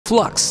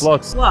FLUX.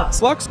 Flux. Flux.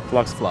 Flux.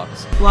 Flux.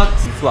 Flux.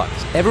 Flux. Flux.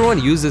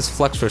 Everyone uses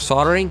FLUX for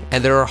soldering,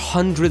 and there are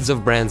hundreds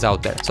of brands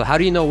out there. So how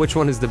do you know which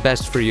one is the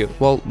best for you?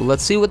 Well,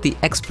 let's see what the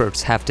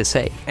experts have to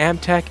say.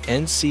 AMTECH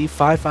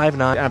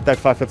NC559. AMTECH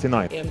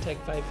 559. AMTECH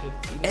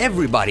 550.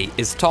 Everybody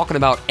is talking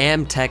about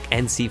AMTECH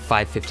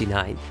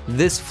NC559.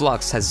 This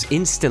flux has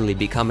instantly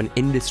become an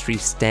industry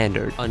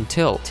standard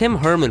until Tim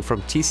Herman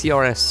from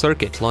TCRS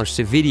Circuit launched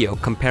a video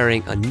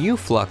comparing a new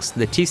flux,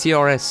 the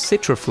TCRS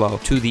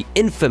Citriflow, to the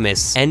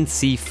infamous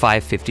NC559.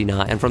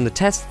 And from the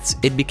tests,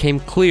 it became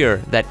clear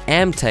that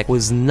AMTECH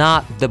was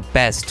not the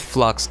best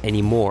flux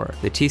anymore.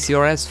 The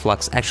TCRS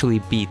flux actually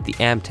beat the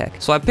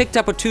AMTECH. So I picked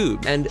up a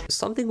tube, and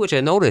something which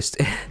I noticed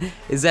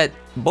is that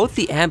both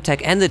the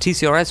AMTECH and the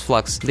TCRS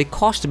flux, they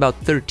cost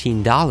about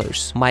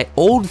 $13. My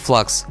old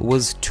flux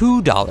was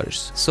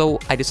 $2. So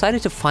I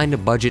decided to find a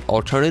budget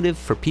alternative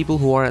for people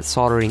who aren't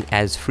soldering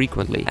as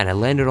frequently, and I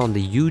landed on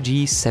the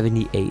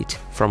UG78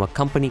 from a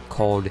company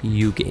called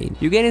Ugain.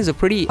 Ugain is a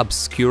pretty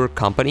obscure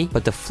company,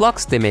 but the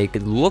flux they make,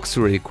 it looks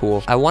really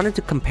cool. I wanted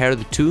to compare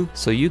the two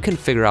so you can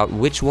figure out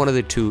which one of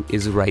the two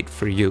is right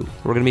for you.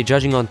 We're gonna be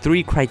judging on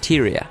 3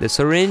 criteria: the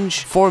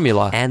syringe,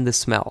 formula, and the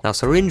smell. Now,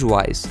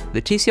 syringe-wise,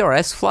 the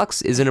TCRS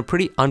flux is in a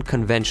pretty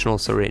unconventional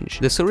syringe.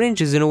 The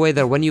syringe is in a way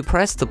that when you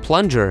press the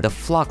plunger, the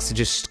flux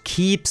just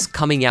keeps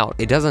coming out.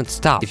 It doesn't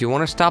stop. If you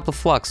want to stop the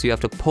flux, you have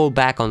to pull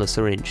back on the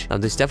syringe. Now,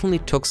 this definitely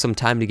took some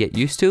time to get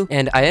used to,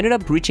 and I ended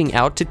up reaching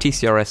out to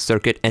TCRS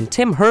Circuit, and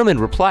Tim Herman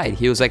replied.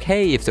 He was like,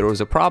 hey, if there was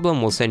a problem,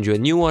 we'll send you a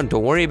new one.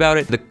 Don't worry about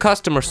it. The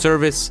customer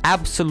service,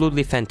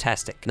 absolutely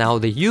fantastic. Now,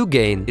 the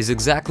Ugain is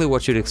exactly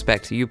what you'd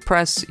expect. You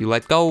press, you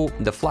let go,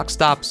 the flux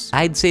stops.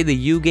 I'd say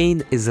the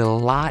Ugain is a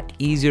lot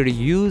easier to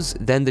use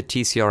than the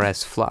TCRS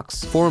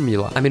flux.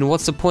 Formula. I mean,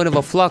 what's the point of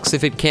a flux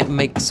if it can't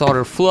make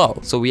solder flow?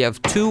 So we have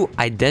 2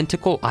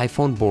 identical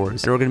iPhone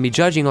boards, and we're going to be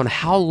judging on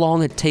how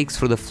long it takes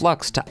for the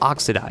flux to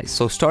oxidize.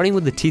 So starting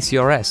with the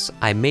TCRS,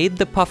 I made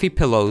the puffy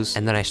pillows,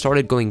 and then I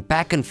started going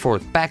back and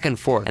forth,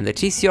 and the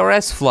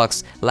TCRS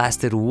flux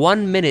lasted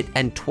 1 minute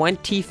and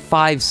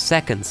 25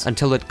 seconds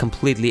until it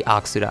completely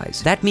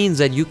oxidized. That means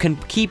that you can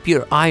keep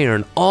your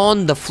iron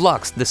on the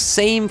flux, the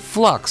same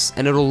flux,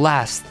 and it'll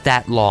last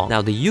that long.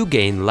 Now, the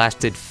Ugain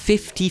lasted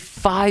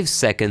 55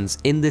 seconds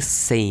in the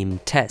same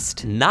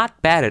test.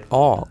 Not bad at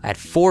all. At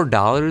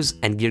 $4,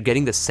 and you're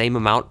getting the same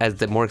amount as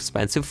the more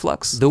expensive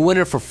flux. The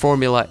winner for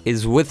formula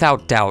is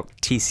without doubt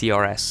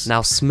TCRS.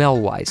 Now,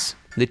 smell-wise,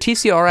 the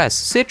TCRS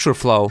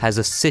Citriflow has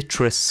a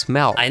citrus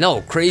smell. I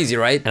know, crazy,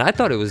 right? And I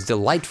thought it was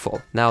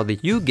delightful. Now, the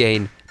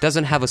Ugain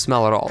doesn't have a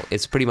smell at all.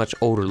 It's pretty much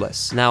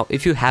odorless. Now,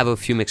 if you have a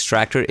fume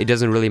extractor, it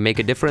doesn't really make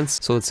a difference,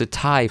 so it's a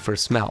tie for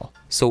smell.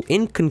 So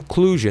in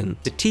conclusion,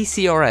 the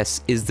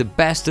TCRS is the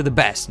best of the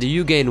best.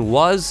 The Ugain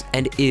was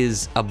and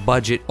is a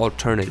budget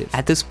alternative.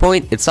 At this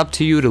point, it's up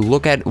to you to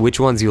look at which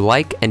ones you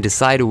like and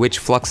decide which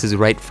flux is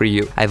right for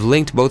you. I've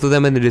linked both of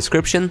them in the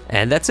description,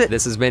 and that's it.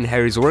 This has been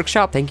Harry's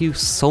Workshop. Thank you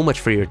so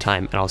much for your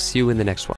time, and I'll see you in the next one.